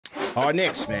Our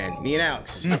Knicks, man. Me and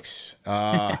Alex's Knicks.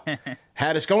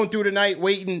 Had us going through the night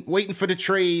waiting for the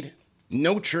trade.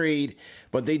 No trade.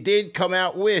 But they did come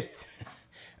out with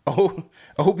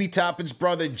Obi Toppin's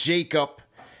brother, Jacob,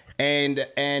 and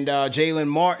Jaylen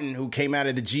Martin, who came out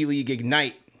of the G League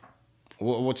Ignite.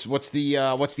 What's the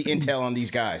intel on these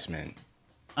guys, man?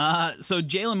 So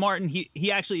Jaylen Martin,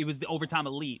 he actually was the overtime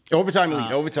elite. Overtime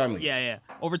elite. Yeah.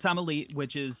 Overtime elite,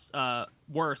 which is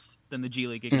worse than the G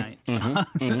League Ignite.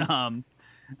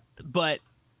 But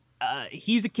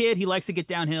he's a kid. He likes to get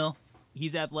downhill.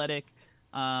 He's athletic.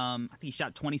 I think he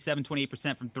shot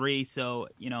 28% from three. So,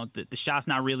 the shot's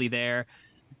not really there.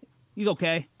 He's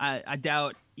okay. I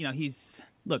doubt,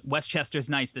 look, Westchester's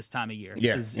nice this time of year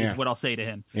is what I'll say to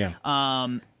him. Yeah.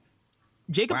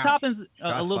 Jacob Toppin's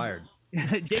a little fired.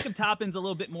 Jacob Toppin's a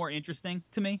little bit more interesting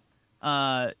to me.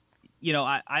 I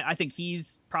think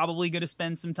he's probably going to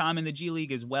spend some time in the G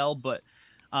League as well. But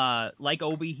like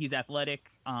Obi, he's athletic.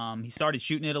 He started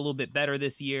shooting it a little bit better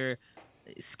this year.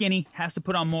 Skinny, has to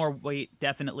put on more weight,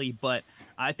 definitely. But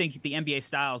I think the NBA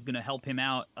style is going to help him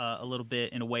out a little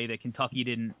bit in a way that Kentucky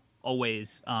didn't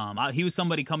always. He was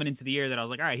somebody coming into the year that I was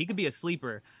like, all right, he could be a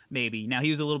sleeper maybe. Now, he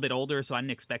was a little bit older, so I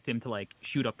didn't expect him to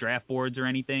shoot up draft boards or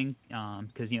anything,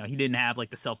 because he didn't have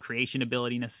the self-creation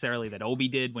ability necessarily that Obi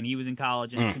did when he was in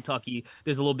college. And in Kentucky,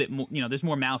 there's a little bit more, there's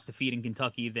more mouths to feed in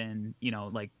Kentucky than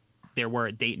there were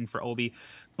at Dayton for Obi.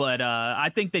 But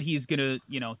I think that he's gonna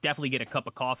definitely get a cup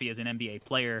of coffee as an NBA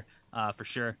player for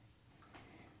sure.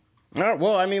 All right,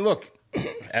 well, I mean, look,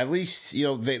 at least,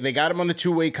 they got him on the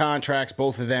two-way contracts,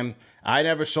 both of them. I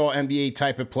never saw NBA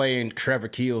type of play in Trevor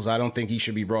Keels. I don't think he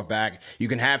should be brought back. You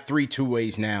can have 3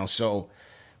 two-ways now, so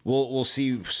we'll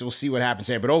see what happens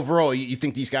there. But overall, you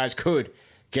think these guys could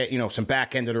get, some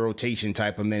back end of the rotation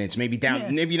type of minutes, maybe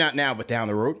maybe not now, but down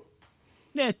the road?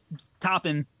 Yeah,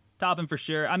 Toppin for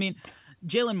sure. I mean,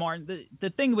 Jaylen Martin, the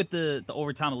thing with the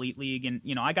Overtime Elite League, and,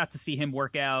 I got to see him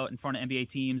work out in front of NBA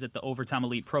teams at the Overtime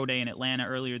Elite Pro Day in Atlanta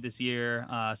earlier this year.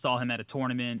 Saw him at a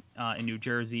tournament in New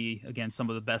Jersey against some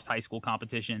of the best high school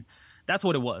competition. That's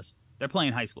what it was. They're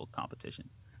playing high school competition.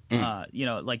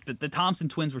 The Thompson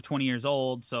twins were 20 years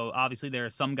old, so obviously there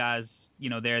are some guys,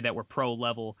 there that were pro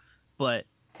level, but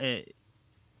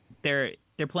they're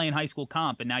playing high school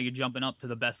comp, and now you're jumping up to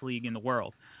the best league in the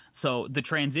world. So the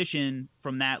transition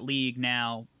from that league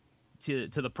now to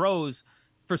the pros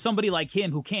for somebody like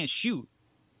him who can't shoot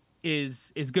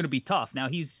is going to be tough. Now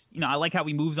he's, I like how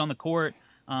he moves on the court.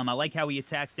 I like how he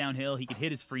attacks downhill. He could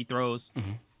hit his free throws,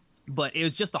 but it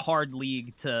was just a hard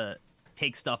league to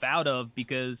take stuff out of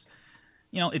because,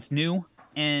 it's new.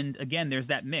 And again, there's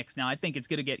that mix. Now I think it's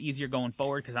going to get easier going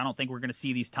forward because I don't think we're going to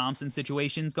see these Thompson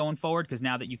situations going forward because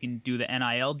now that you can do the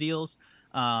NIL deals,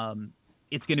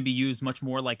 it's going to be used much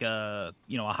more like a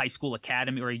high school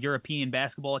academy or a European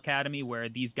basketball academy where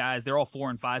these guys, they're all 4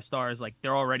 and 5 stars.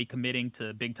 They're already committing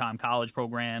to big time college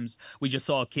programs. We just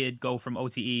saw a kid go from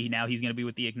OTE. Now he's going to be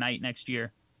with the Ignite next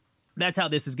year. That's how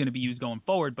this is going to be used going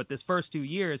forward. But this first 2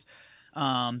 years,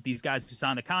 these guys who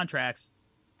signed the contracts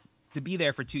to be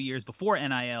there for 2 years before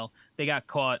NIL, they got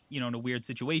caught, in a weird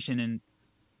situation. And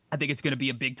I think it's going to be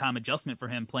a big time adjustment for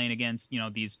him playing against,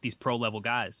 these pro level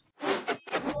guys.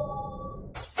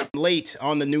 Late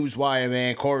on the newswire,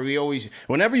 man, Corey.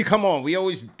 Whenever you come on, we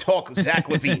always talk Zach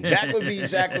LaVine.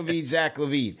 Zach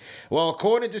LaVine. Well,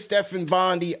 according to Stephen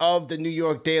Bondi of the New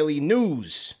York Daily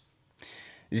News,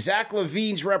 Zach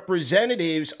LaVine's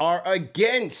representatives are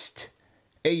against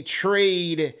a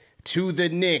trade to the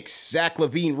Knicks. Zach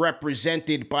LaVine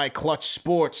represented by Clutch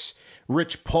Sports,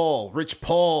 Rich Paul. Rich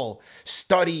Paul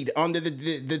studied under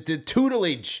the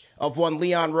tutelage of one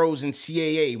Leon Rose and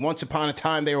CAA. Once upon a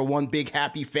time, they were one big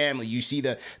happy family. You see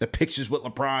the pictures with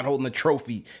LeBron holding the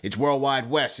trophy. It's Worldwide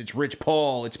West. It's Rich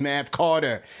Paul. It's Mav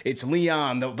Carter. It's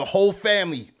Leon. The whole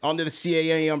family under the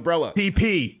CAA umbrella.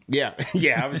 PP. Yeah.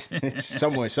 I was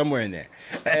somewhere in there.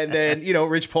 And then,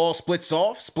 Rich Paul splits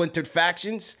off, splintered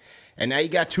factions. And now you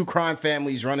got 2 crime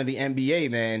families running the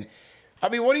NBA, man. I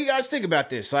mean, what do you guys think about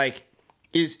this?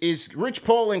 Is Rich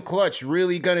Paul and Clutch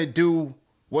really going to do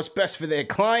what's best for their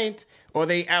client, or are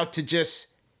they out to just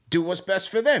do what's best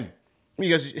for them?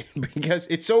 Because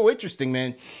it's so interesting,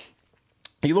 man.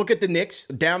 You look at the Knicks,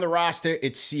 down the roster,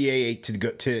 it's CAA to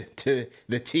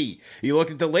the T. You look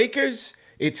at the Lakers,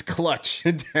 it's Clutch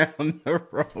down the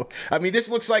road. I mean, this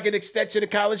looks like an extension of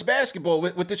college basketball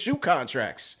with the shoe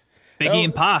contracts. Biggie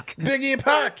and Pac.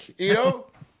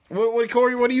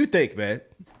 Corey, what do you think, man?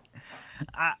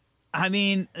 I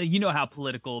mean, you know how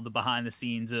political the behind the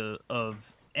scenes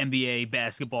of NBA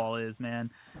basketball is, man.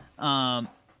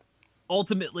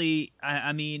 Ultimately,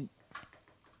 I mean,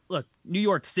 look, New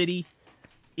York City,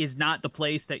 is not the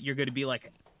place that you're going to be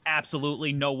like,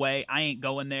 absolutely no way, I ain't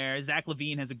going there. Zach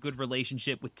LaVine has a good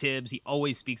relationship with Tibbs. He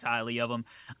always speaks highly of him.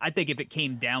 I think if it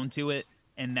came down to it,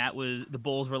 and that was the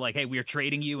Bulls were like, hey, we are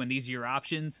trading you, and these are your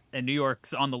options, and New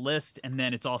York's on the list, and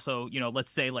then it's also, you know,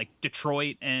 let's say like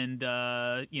Detroit and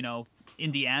you know,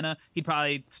 Indiana, he'd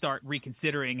probably start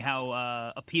reconsidering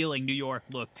how appealing New York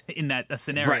looked in that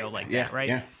scenario like that, right?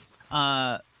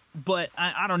 Yeah. But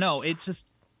I don't know. It's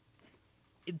just,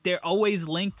 they're always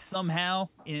linked somehow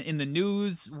in the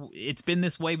news. It's been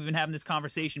this way. We've been having this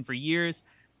conversation for years.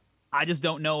 I just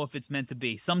don't know if it's meant to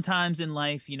be. Sometimes in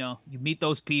life, you know, you meet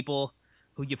those people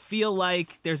who you feel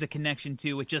like there's a connection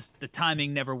to. It just, the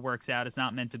timing never works out. It's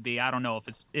not meant to be. I don't know if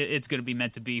it's going to be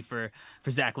meant to be for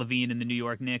Zach LaVine and the New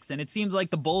York Knicks. And it seems like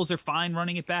the Bulls are fine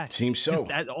running it back. Seems so.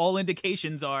 That, all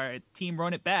indications are team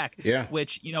run it back. Yeah.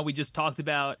 Which, you know, we just talked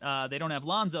about. They don't have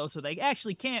Lonzo, so they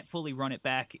actually can't fully run it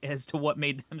back as to what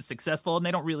made them successful. And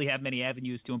they don't really have many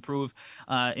avenues to improve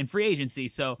in free agency.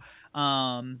 So, you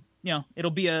know, it'll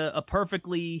be a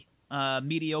perfectly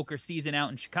mediocre season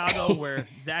out in Chicago where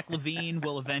Zach LaVine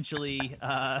will eventually,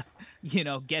 you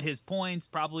know, get his points,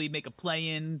 probably make a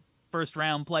play-in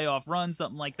first-round playoff run,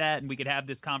 something like that, and we could have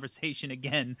this conversation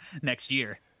again next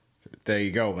year. There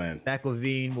you go, man. Zach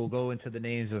LaVine will go into the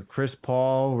names of Chris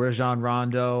Paul, Rajon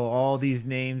Rondo, all these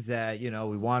names that, you know,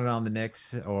 we wanted on the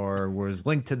Knicks or was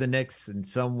linked to the Knicks in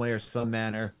some way or some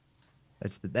manner.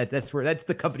 That's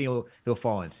the company he'll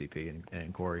fall in, CP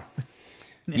and Corey.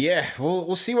 Yeah,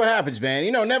 we'll see what happens, man.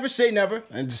 You know, never say never.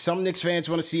 And some Knicks fans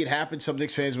want to see it happen. Some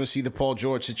Knicks fans want to see the Paul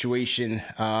George situation.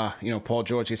 You know, Paul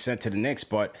George gets sent to the Knicks,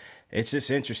 but it's just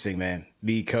interesting, man.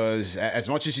 Because as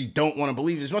much as you don't want to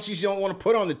believe, as much as you don't want to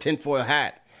put on the tinfoil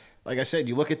hat, like I said,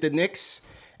 you look at the Knicks,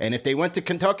 and if they went to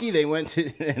Kentucky, they went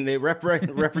to and they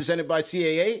represented by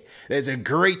CAA. There's a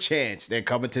great chance they're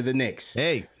coming to the Knicks.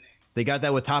 Hey, they got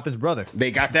that with Toppin's brother.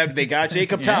 They got that. They got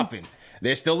Jacob Toppin.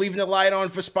 They're still leaving the light on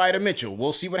for Spider Mitchell.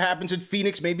 We'll see what happens in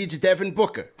Phoenix. Maybe it's Devin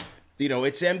Booker. You know,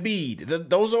 it's Embiid.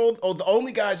 Those are the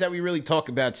only guys that we really talk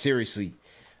about seriously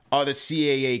are the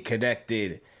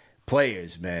CAA-connected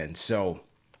players, man. So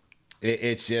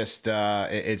it's just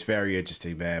it's very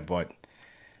interesting, man. But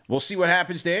we'll see what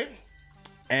happens there.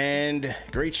 And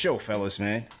great show, fellas,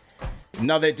 man.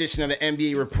 Another edition of the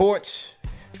NBA Report.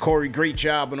 Corey, great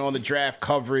job on all the draft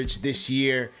coverage this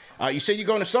year. You said you're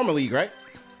going to Summer League, right?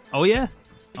 Oh, yeah.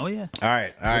 Oh, yeah. All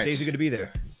right. What days are going to be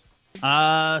there?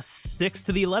 6th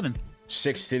to the 11th.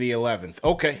 6th to the 11th.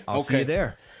 Okay. I'll see you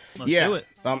there. Let's do it.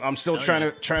 I'm still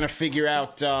trying to figure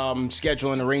out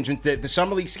scheduling arrangement. The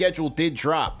Summer League schedule did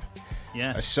drop.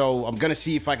 Yeah. So I'm gonna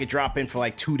see if I could drop in for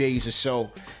like 2 days or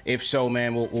so. If so,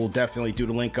 man, we'll definitely do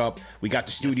the link up. We got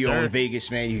the studio in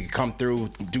Vegas, man. You can come through,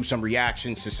 do some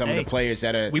reactions to some of the players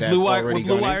that are we're Blue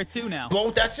Wire too now.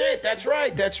 That's it. That's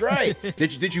right.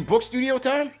 Did you book studio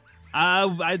time?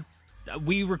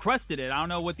 We requested it. I don't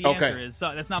know what the answer is.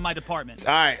 So that's not my department.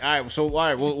 All right. So,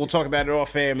 we'll talk about it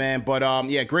off air, man. But,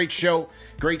 yeah, great show.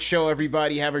 Great show,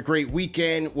 everybody. Have a great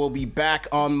weekend. We'll be back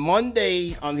on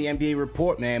Monday on the NBA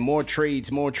Report, man. More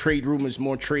trades, more trade rumors,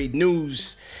 more trade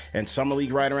news. And Summer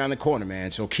League right around the corner,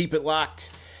 man. So keep it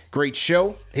locked. Great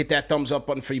show. Hit that thumbs up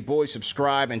button for you boys.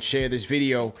 Subscribe and share this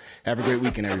video. Have a great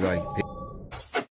weekend, everybody.